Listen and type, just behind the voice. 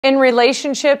In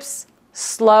relationships,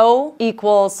 slow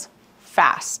equals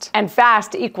fast, and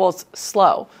fast equals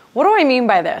slow. What do I mean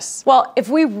by this? Well, if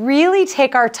we really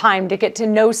take our time to get to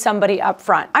know somebody up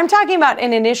front, I'm talking about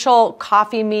an initial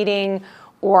coffee meeting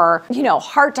or,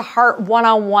 heart-to-heart,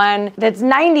 one-on-one, that's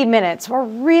 90 minutes. We're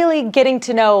really getting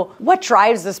to know what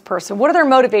drives this person. What are their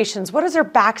motivations? What is their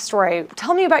backstory?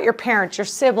 Tell me about your parents, your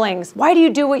siblings. Why do you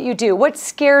do what you do? What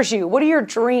scares you? What are your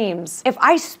dreams? If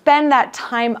I spend that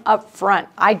time up front,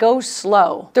 I go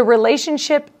slow. The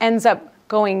relationship ends up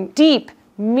going deep,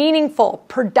 meaningful,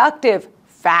 productive,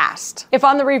 fast. If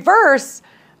on the reverse,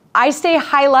 I stay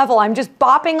high level, I'm just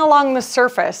bopping along the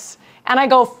surface, and I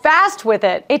go fast with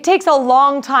it, it takes a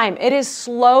long time. It is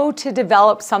slow to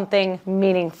develop something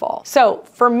meaningful. So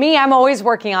for me, I'm always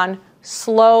working on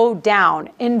slow down.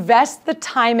 Invest the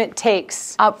time it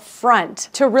takes up front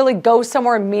to really go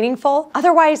somewhere meaningful.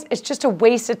 Otherwise, it's just a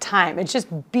waste of time. It's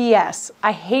just BS.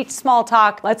 I hate small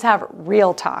talk. Let's have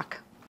real talk.